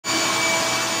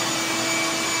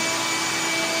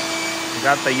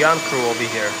Got the young crew over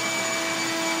here.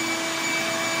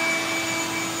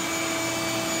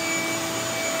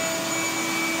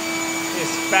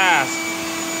 It's fast.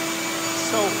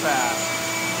 So fast.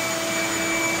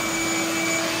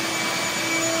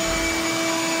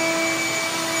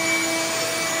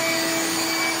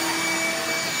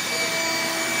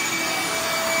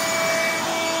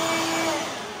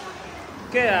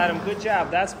 Okay, Adam, good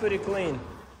job. That's pretty clean.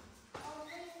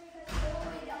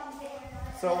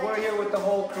 So we're here with the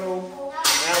whole crew,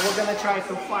 and we're gonna try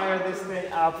to fire this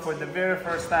thing up for the very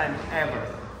first time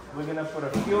ever. We're gonna put a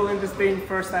fuel in this thing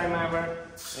first time ever,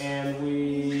 and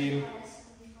we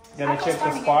gonna check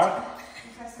the spark.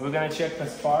 We're gonna check the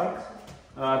spark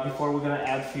before we're gonna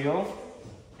add fuel,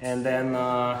 and then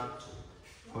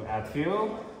we'll add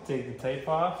fuel. Take the tape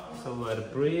off, so let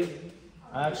it breathe.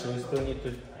 Actually, we still need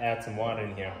to add some water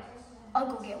in here. I'll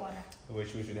go get water.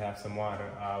 Which we should have some water.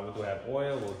 We do have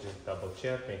oil. We'll just double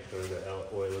check, make sure the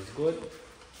oil is good.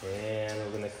 And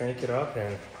we're gonna crank it up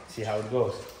and see how it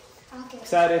goes. Okay.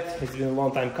 Excited. It's been a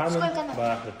long time coming,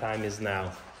 but the time is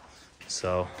now.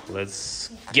 So let's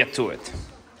get to it.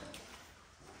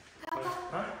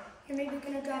 Huh? You're maybe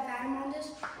gonna drive Adam on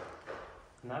this?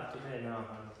 Not today, no,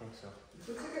 I don't think so.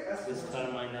 This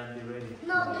car might not be ready.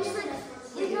 No, there's like,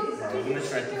 you know, we're gonna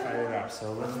try to fire it up.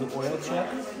 So let's do oil check.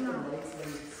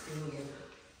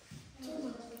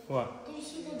 What? Do you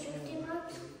see the drifting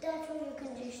marks? That's where you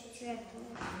can just drift.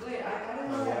 Wait, I don't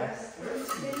know. Yes.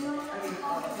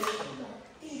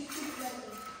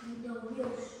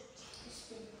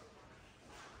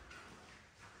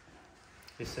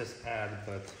 It says add,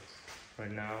 but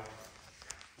right now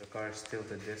the car is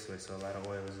tilted this way, so a lot of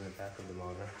oil is in the back of the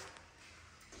motor.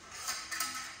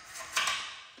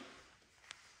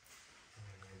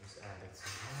 Just add it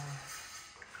some more.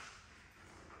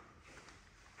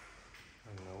 I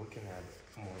know we can add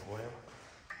more oil.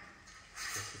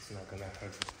 Guess it's not gonna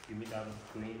hurt. Give me that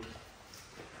clean.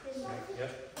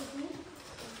 Yep.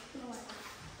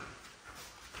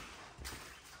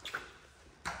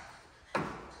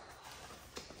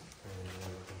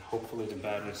 Hopefully the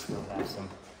battery still has some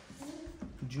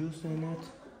juice in it,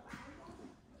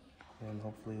 and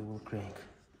hopefully it will crank.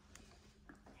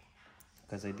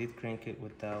 Because I did crank it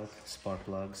without spark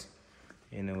plugs,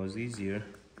 and it was easier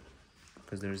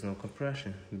because there is no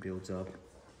compression. It builds up.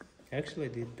 Actually, I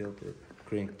did build it,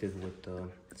 cranked it with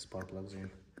spark plugs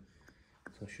in,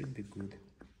 so it should be good.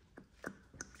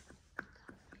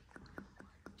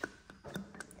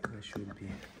 It should be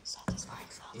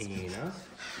enough.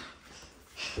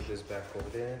 Put this back over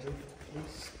there,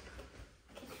 please.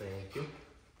 Thank you.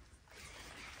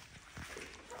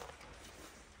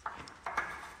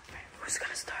 Who's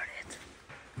gonna start it?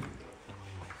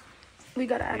 We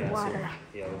gotta add water.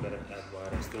 So, yeah, we gotta add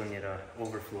water. Still need an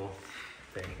overflow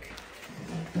tank.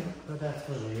 But that's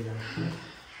for later.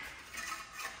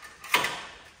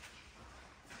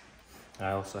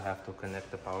 I also have to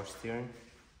connect the power steering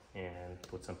and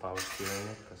put some power steering in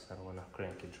it because I don't want to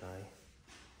crank it dry.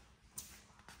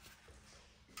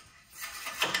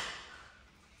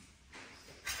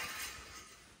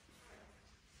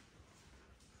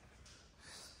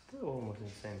 Still almost in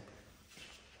the same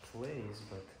place,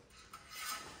 but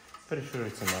pretty sure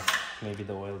it's enough. Maybe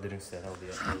the oil didn't settle all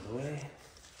the way.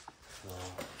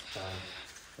 So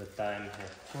the time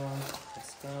has come.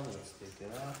 Let's take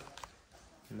it out.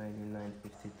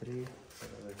 99.53,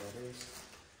 whatever that is.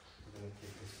 I'm gonna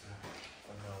take this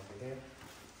one over here.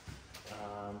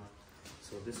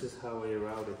 So this is how I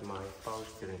routed my power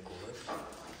steering cord.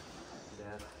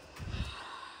 That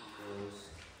goes.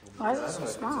 Why is it so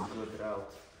small? It's a good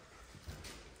route,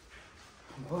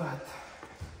 but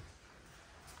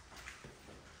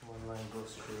one line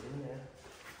goes straight in there,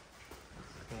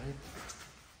 right?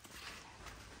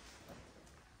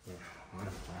 Yeah, one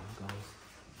goes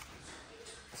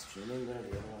straight in there,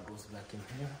 the other one goes back in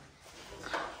here.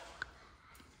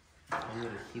 I need a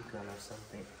heat gun or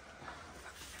something.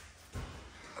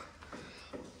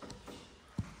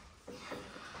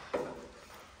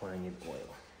 Or I need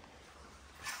oil.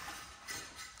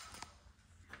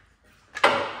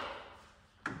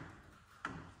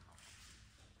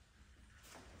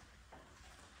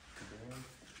 Then,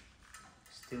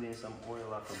 stealing some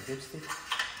oil out of dipstick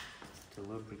to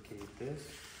lubricate this.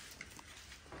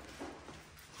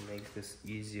 Make this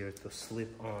easier to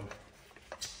slip on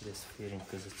this fitting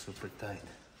because it's super tight,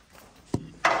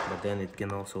 but then it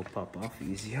can also pop off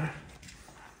easier.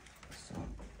 So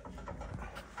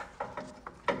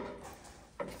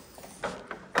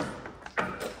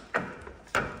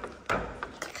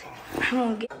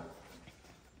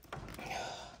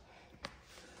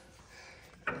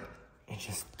it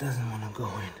just doesn't want to go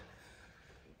in.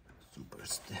 So super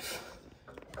stiff.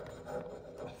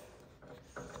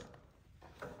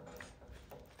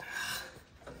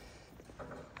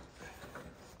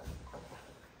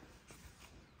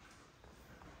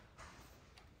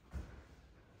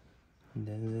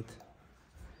 Does it?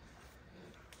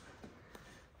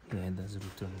 Yeah, it does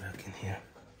return back in here.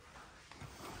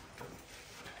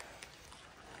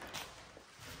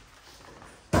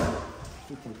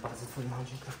 You can pause it for now,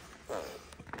 Jacob.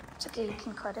 It's okay, you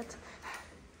can cut it.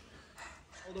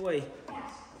 All the way.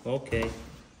 Okay.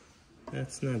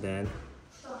 That's not bad.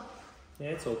 Yeah,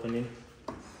 it's opening.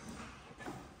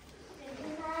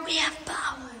 We have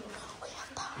power. We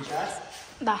have power. Yes?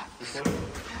 Da.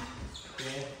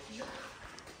 Okay.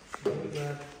 We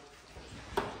got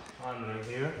on right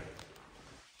here.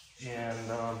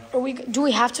 And Do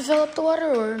we have to fill up the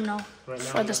water or no? right now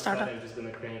For the startup. I'm just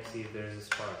gonna crank, see if there's a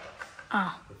spark.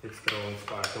 Ah. If it's throwing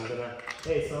spark. I'm gonna,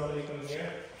 hey, somebody come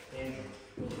here and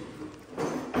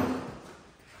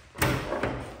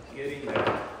get in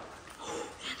there.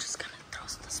 I'm just gonna throw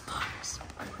the sparks.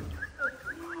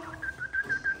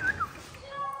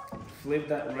 Flip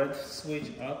that red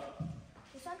switch up.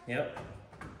 This one? Yep.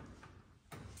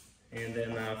 And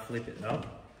then flip it up.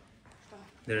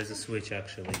 There's a switch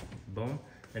actually. Boom.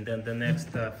 And then the next,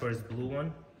 first blue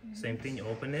one, same thing,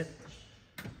 open it.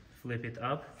 Flip it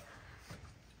up.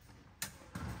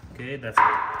 Okay, that's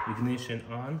ignition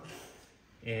on.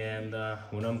 And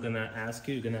when I'm gonna ask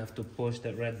you, you're gonna have to push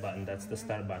that red button. That's the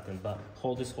start button. But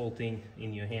hold this whole thing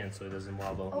in your hand so it doesn't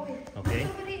wobble. Okay?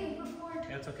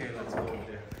 That's okay, let's go over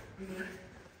there.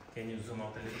 Can you zoom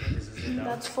out a little bit? This is it down.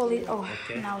 That's fully, oh,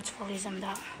 Okay. now it's fully zoomed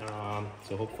out.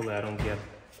 So hopefully I don't get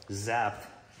zapped.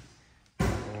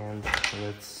 And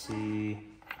let's see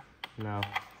now.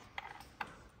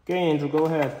 Okay, Andrew, go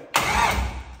ahead.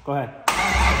 Go ahead.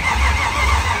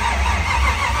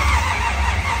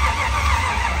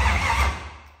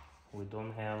 We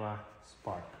don't have a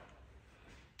spark.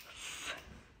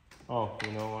 Oh,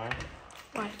 you know why?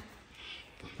 Why?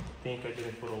 I think I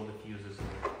didn't put all the fuses in.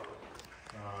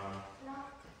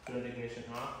 Turn the ignition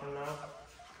off for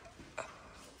now.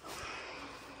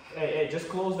 Hey, just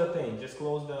close the thing. Just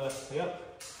close the,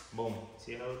 yep. Boom.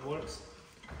 See how it works?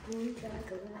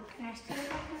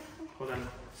 Hold on.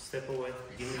 Step away.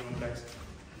 Give me one, guys.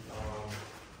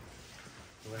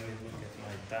 Let me look at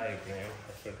my diagram.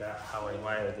 I forgot how I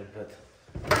wired it, but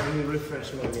let me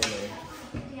refresh my memory.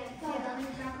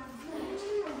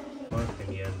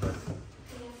 Working yet, but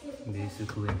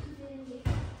basically.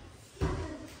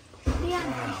 Yeah,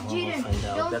 we'll Jaden, find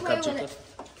out. don't Back play up, with Jacob.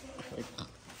 it.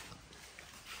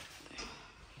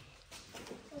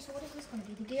 So what is this going to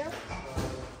be? The gear?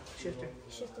 Shifter.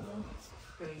 Shifter wheel.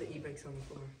 And the e-brake's on the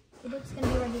floor. The brake's going to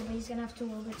be right here, but he's going to have to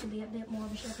move it to be a bit more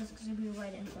of a shift. It's going to be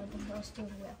right in front of the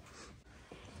steering wheel.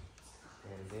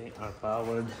 And they are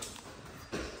powered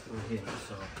through here.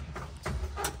 So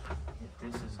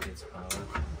if this gets powered,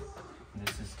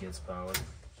 this gets powered,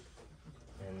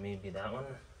 and maybe that one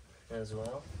as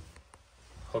well.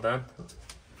 Hold on.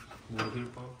 Go here,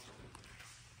 Paul.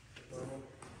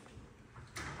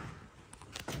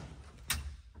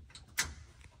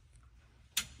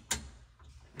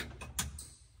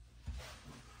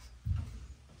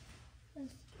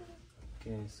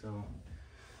 Okay, so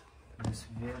this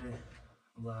very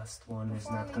last one is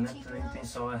not connected or anything,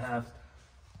 so I have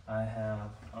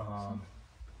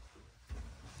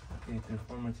okay,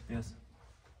 performance PS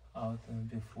out and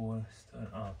before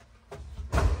start up.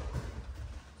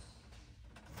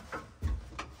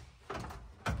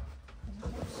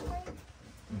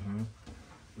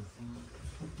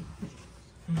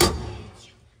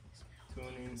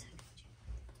 Tuning,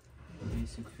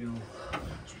 basic fuel.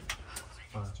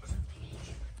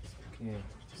 Okay,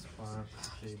 spark,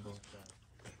 stable.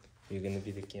 You're gonna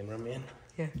be the cameraman?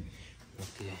 Yeah.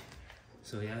 Okay.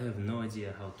 So yeah, I have no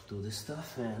idea how to do this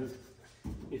stuff, and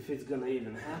if it's gonna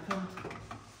even happen,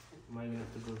 am I gonna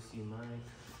have to go see Mike?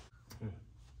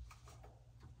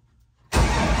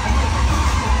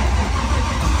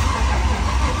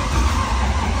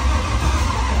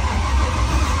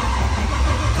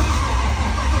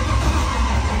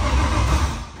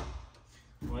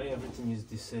 Why everything is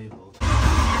disabled?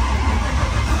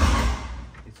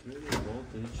 It's really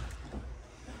voltage.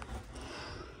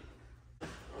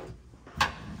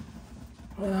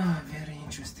 Very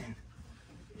interesting.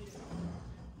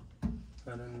 I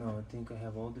don't know, I think I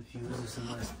have all the fuses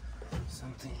unless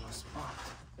something was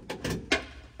popped.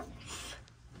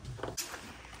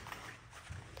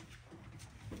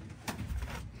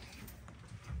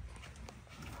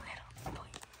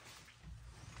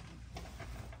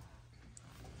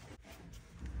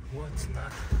 What's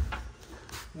not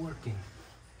working?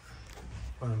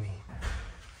 for me.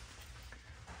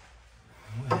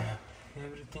 We have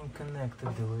everything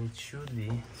connected the way it should be,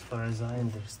 as far as I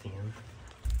understand.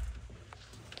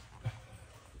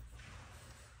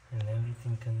 And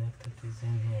everything connected is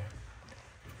in here.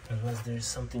 Unless there's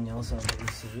something else on the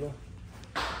ECU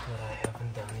that I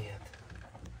haven't done yet.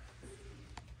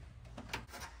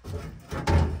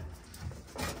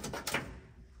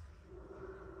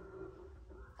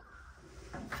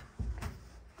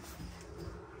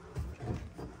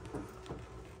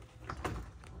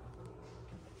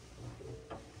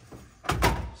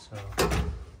 So,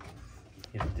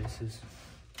 if this is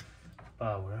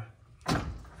power,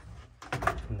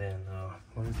 then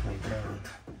what is my ground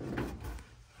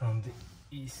from the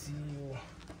ECU?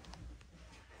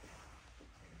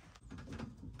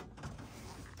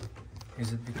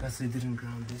 Is it because they didn't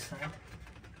ground this side?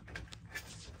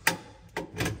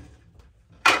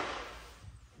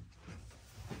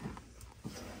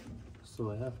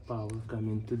 So I have power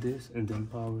coming to this, and then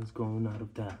power is going out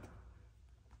of that.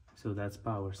 So that's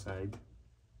power side.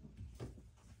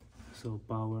 So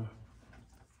power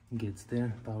gets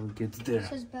there, power gets there. It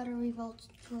says battery volts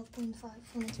 12.5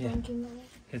 and it's Yeah. blinking yellow.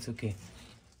 It's okay.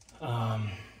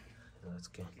 That's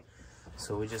okay.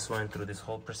 So we just went through this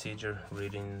whole procedure,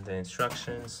 reading the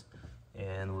instructions,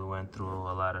 and we went through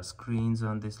a lot of screens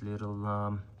on this little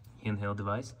handheld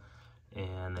device,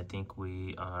 and I think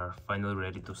we are finally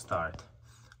ready to start.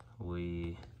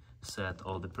 We set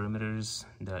all the parameters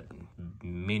that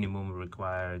minimum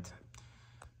required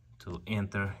to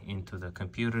enter into the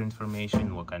computer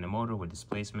information, what kind of motor, what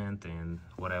displacement, and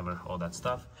whatever, all that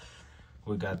stuff.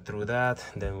 We got through that,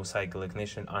 then we cycle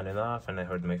ignition on and off, and I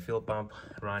heard my fuel pump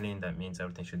running. That means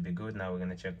everything should be good. Now we're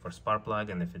gonna check for spark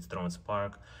plug, and if it's throwing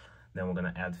spark, then we're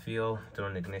gonna add fuel,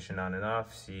 turn ignition on and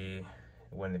off, see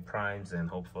when it primes,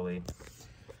 and hopefully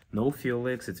no fuel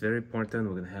leaks. It's very important.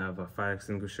 We're gonna have a fire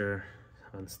extinguisher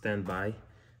on standby,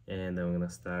 and then we're gonna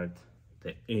start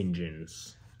the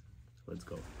engines. Let's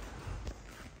go.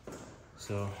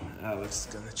 So Alex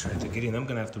is gonna try to get in. I'm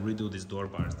gonna have to redo these door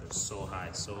bars. They're so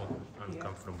high, so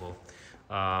uncomfortable.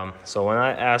 So when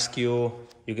I ask you,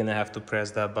 you're gonna have to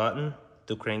press that button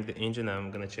to crank the engine.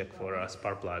 I'm gonna check for a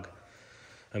spark plug.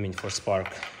 I mean for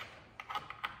spark.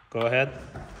 Go ahead.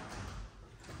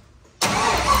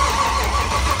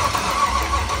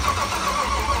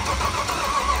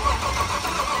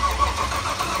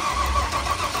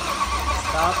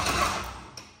 Stop.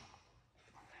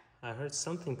 I heard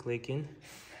something clicking,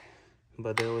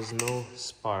 but there was no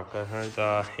spark. I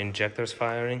heard injectors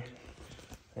firing,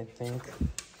 I think.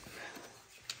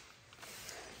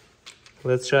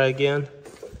 Let's try again.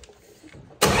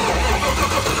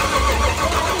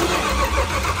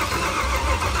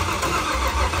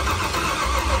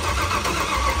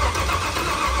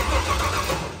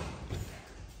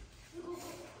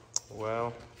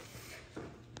 Well,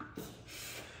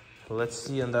 let's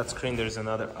see on that screen there's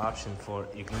another option for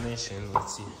ignition.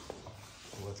 Let's see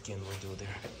what can we do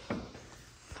there.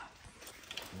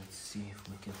 Let's see if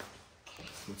we can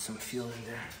put some fuel in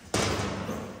there.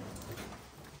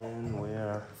 And we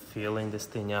are filling this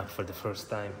thing up for the first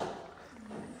time.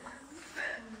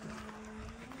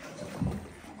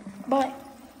 But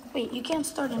wait, you can't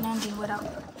start an engine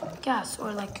without gas,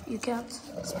 or like you can't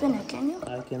spin it, can you?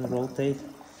 I can rotate.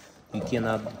 You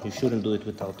cannot, you shouldn't do it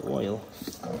without oil.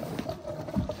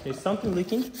 Is something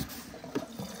leaking?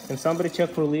 Can somebody check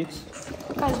for leaks?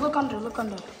 Guys, look under, look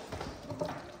under.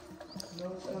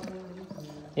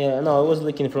 Yeah, no, it was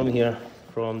leaking from here,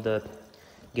 from the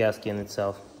gas can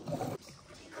itself.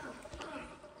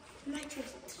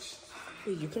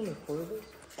 Hey, you can record this?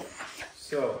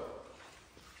 So,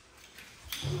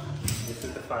 this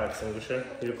is the fire extinguisher.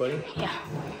 You recording? Yeah.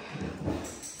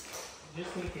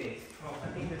 Just in case. Oh, I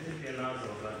think there should be a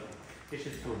nozzle, but it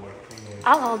should still work.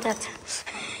 I'll hold that.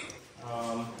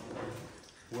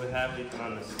 We have it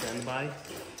on a standby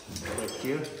right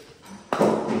here.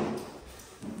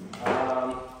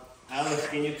 Alex,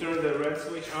 can you turn the red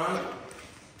switch on?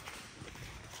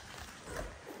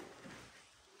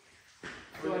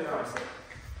 Flip it on.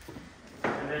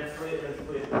 And then flip and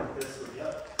flip this way.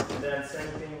 Yep. And then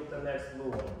same thing with the next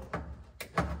blue one.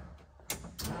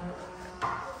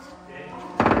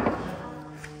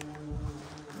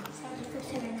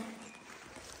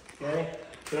 Okay,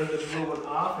 turn the blue one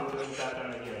off and turn it back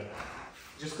on again.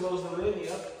 Just close the lid,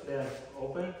 yep, then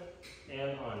open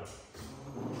and on.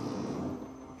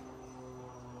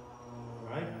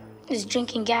 Alright, It's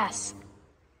drinking gas.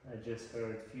 I just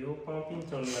heard fuel pumping,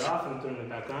 turn it off and turn it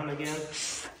back on again.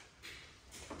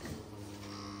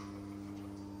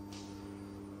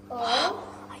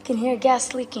 I can hear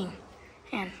gas leaking.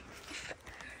 And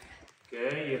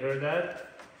Okay, you heard that?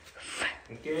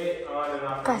 Okay, on and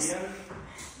off Guys, again.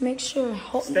 make sure.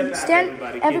 Step back, stand.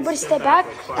 everybody. Kids, Everybody step step back,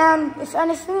 back. like far And if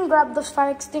anything, grab those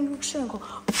fire extinguisher and go.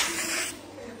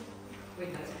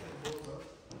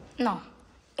 No,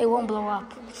 it won't blow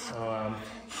up. All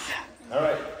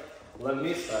right, let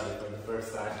me start it for the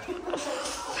first time.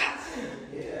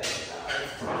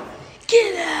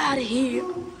 Get out of here,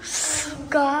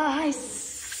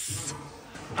 guys.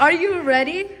 Are you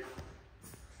ready?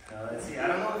 Let's see, I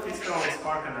don't know if it's going to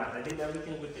spark or not. I did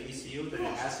everything with the ECU that it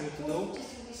asked me to do,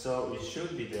 so it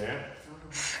should be there.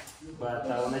 But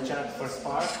when I check for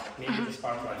spark, maybe the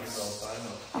spark plug is also, I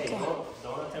don't know. Hey,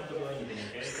 don't attempt to do anything,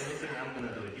 okay? If anything, I'm going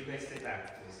to do it. You guys stay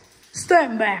back, please.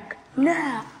 Stand back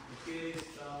now. Okay,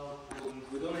 so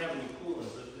we don't have any coolant,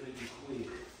 so it's going to be quick.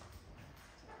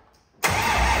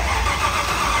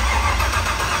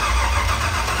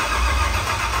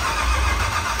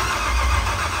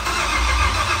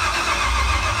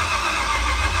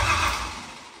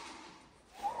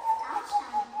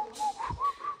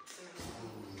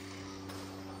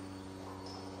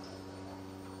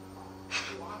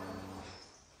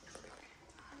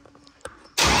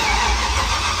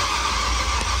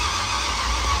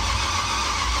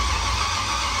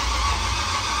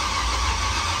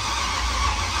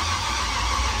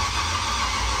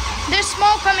 There's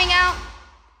smoke coming out.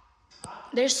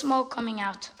 There's smoke coming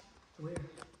out. Where?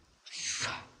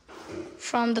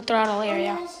 From the throttle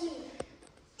area.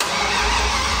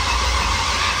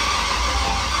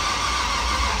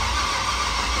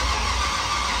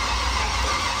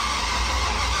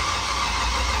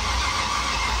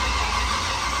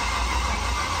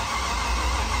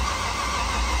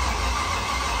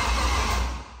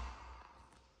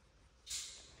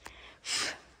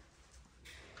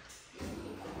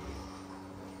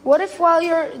 What if while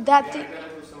you're that Yeah, I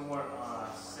gotta do some more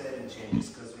setting changes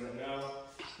because right now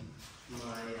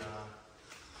my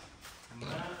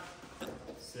map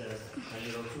says a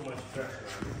little too much pressure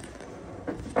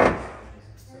on it.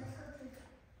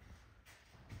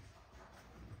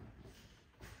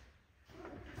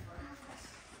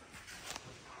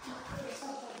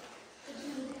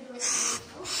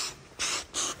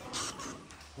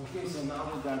 Okay, so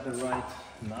now we got the right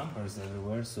numbers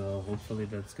everywhere, so hopefully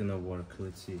that's gonna work.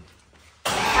 Let's see.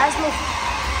 Guys, move.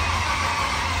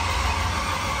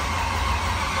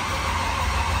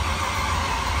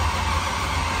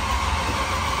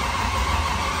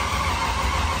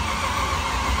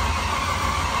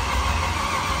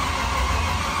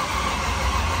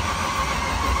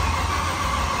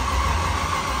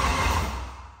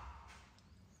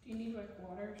 Do you need like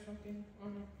water or something on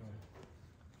it?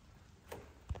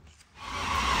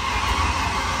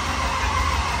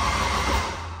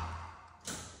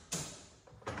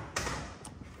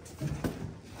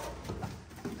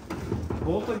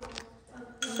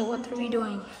 So what are we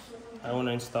doing? I want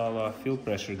to install a fuel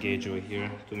pressure gauge over here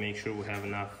to make sure we have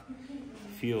enough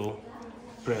fuel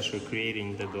pressure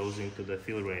creating that goes into the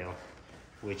fuel rail,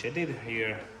 which I did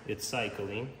here. It's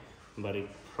cycling, but it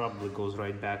probably goes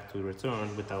right back to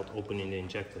return without opening the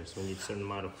injectors. We need a certain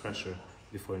amount of pressure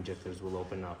before injectors will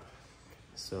open up.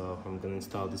 So I'm going to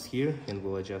install this here and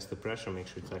we'll adjust the pressure, make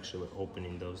sure it's actually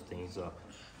opening those things up.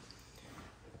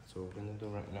 That's what we're going to do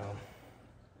right now.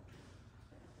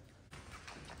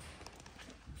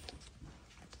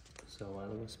 So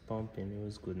while it was pumping, it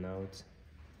was good. Now it's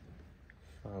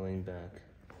falling back.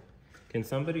 Can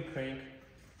somebody crank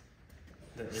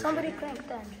the engine? Somebody crank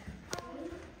that.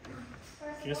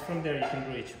 Just from there you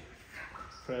can reach.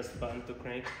 Press the button to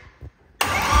crank.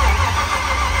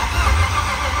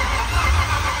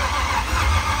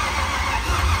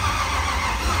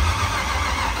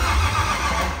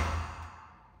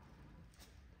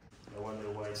 I wonder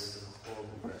why it doesn't hold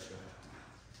the pressure.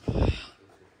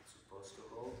 It's supposed to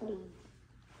hold.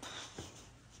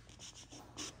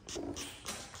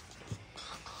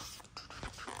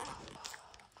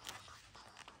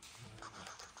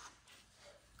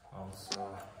 Also,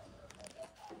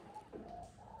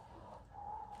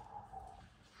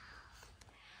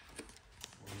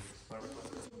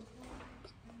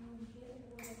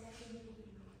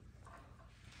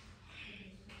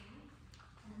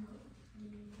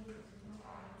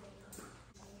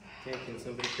 okay, can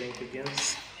somebody crank again?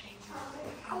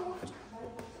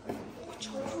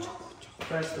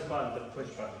 Press the button, the push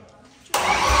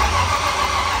button.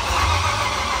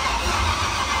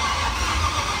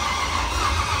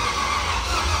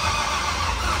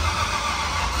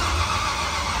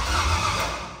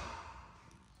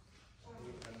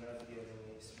 I'm not getting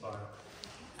a spark.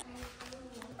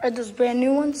 Are those brand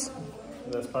new ones?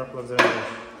 The spark plugs are in.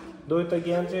 Do it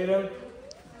again, Jaden.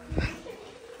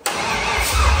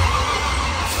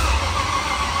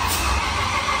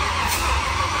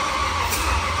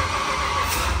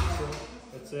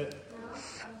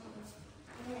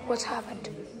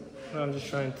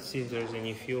 just trying to see if there's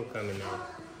any fuel coming out.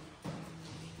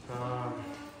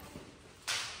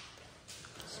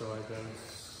 So I can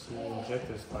see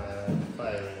injectors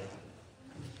firing.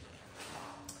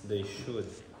 They should.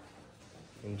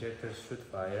 Injectors should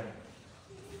fire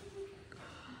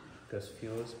because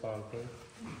fuel is pumping.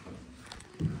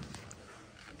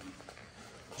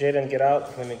 Jaden, get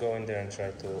out. Let me go in there and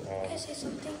try to. Can I say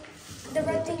something? The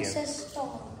red thing says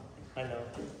stop. I know.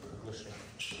 We'll see.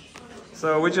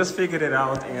 So we just figured it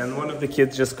out, and one of the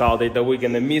kids just called it that we're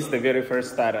gonna miss the very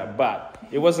first startup, but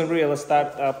it wasn't really a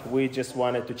startup. We just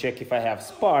wanted to check if I have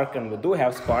spark, and we do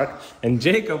have spark, and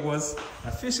Jacob was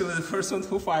officially the person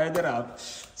who fired it up.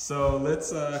 So let's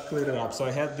clear it up. So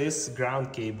I had this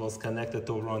ground cables connected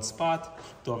to a wrong spot,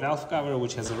 to a valve cover,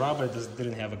 which has a rubber,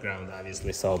 didn't have a ground,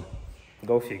 obviously, so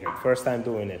go figure. First time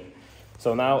doing it.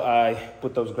 So now I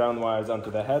put those ground wires onto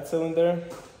the head cylinder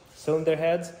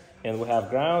heads, and we have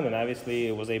ground, and obviously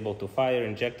it was able to fire,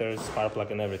 injectors, spark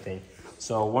plug, and everything.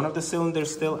 So one of the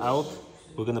cylinders still out.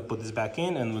 We're gonna put this back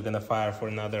in, and we're gonna fire for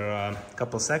another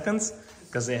couple seconds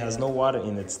because it has no water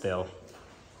in it still,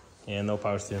 and no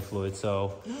power steering fluid.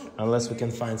 So unless we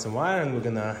can find some wire, and we're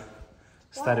gonna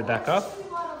start it back up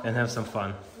and have some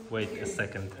fun. Wait a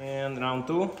second. And round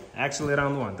two, actually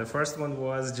round one. The first one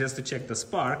was just to check the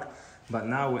spark, but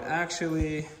now we're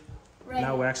actually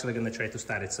gonna try to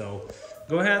start it. So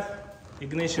go ahead,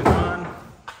 ignition on.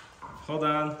 Hold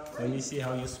on, let me see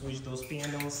how you switch those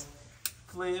panels.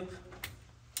 Flip.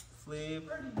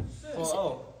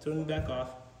 Oh, turn it back off.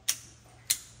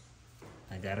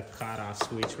 I got a cutoff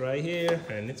switch right here,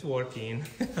 and it's working.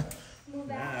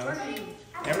 Now,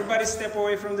 everybody step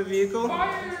away from the vehicle.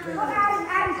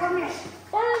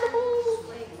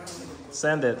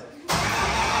 Send it.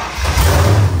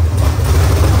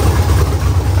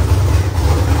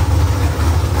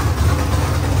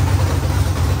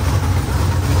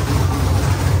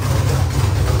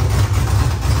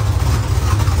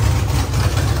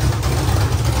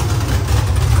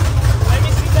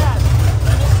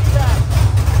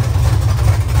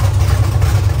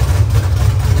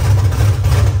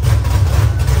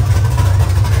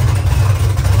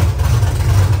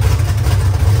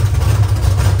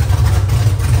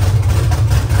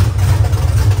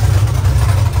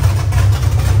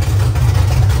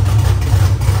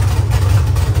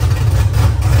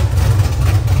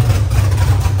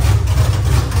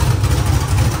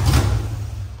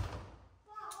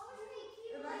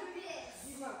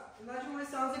 Imagine what it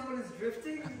sounds like when it's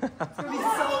drifting. It's gonna be so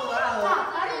loud.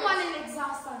 I don't want an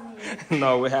exhaust on me.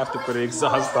 No, we have to put an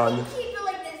exhaust on. Keep it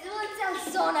like this. It would sound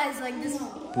so nice like this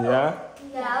one. Yeah?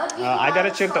 Yeah, it would be I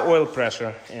gotta check the oil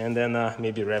pressure and then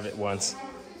maybe rev it once.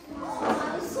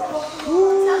 Sounds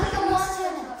like a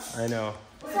monster. I know.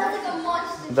 Sounds like a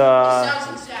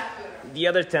monster. The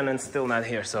other tenant's still not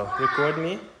here, so record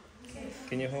me.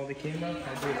 Can you hold the camera?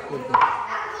 I'll do it quickly.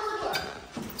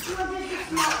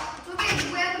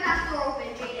 We have the back door open,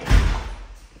 Jaden.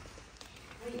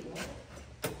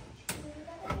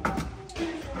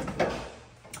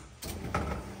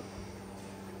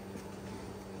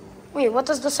 Wait, what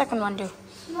does the second one do?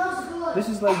 Smells good. This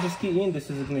is like just key in, this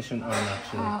is ignition on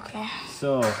actually. Oh, okay.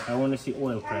 So I want to see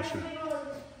oil pressure.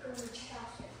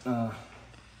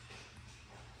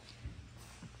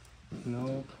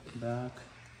 Nope, back,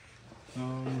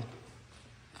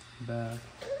 back,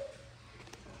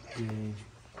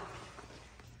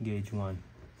 gauge 1.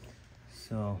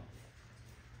 So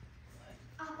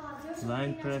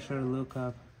line pressure,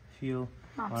 lookup, fuel,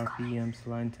 RPMs,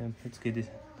 line temp. Let's get this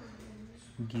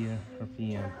gear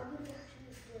RPM.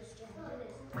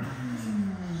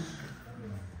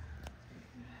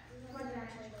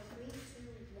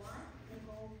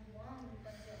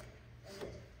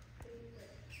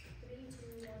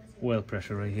 Oil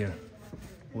pressure right here.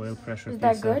 Oil pressure. Is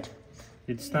that good?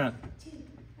 It's not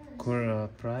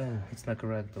prime. It's not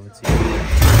correct, but let's see.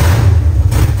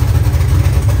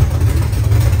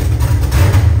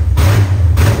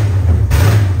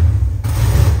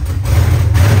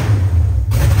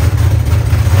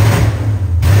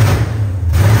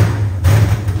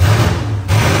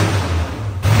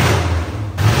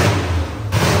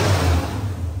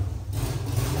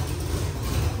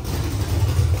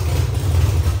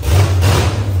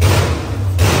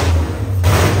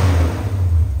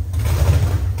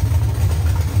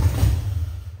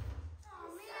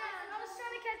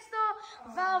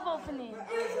 Valve opening.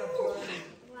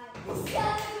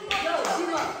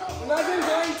 Imagine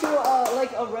going to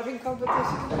like a revving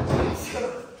competition.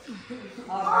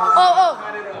 Oh.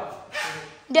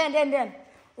 Dan.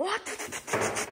 What?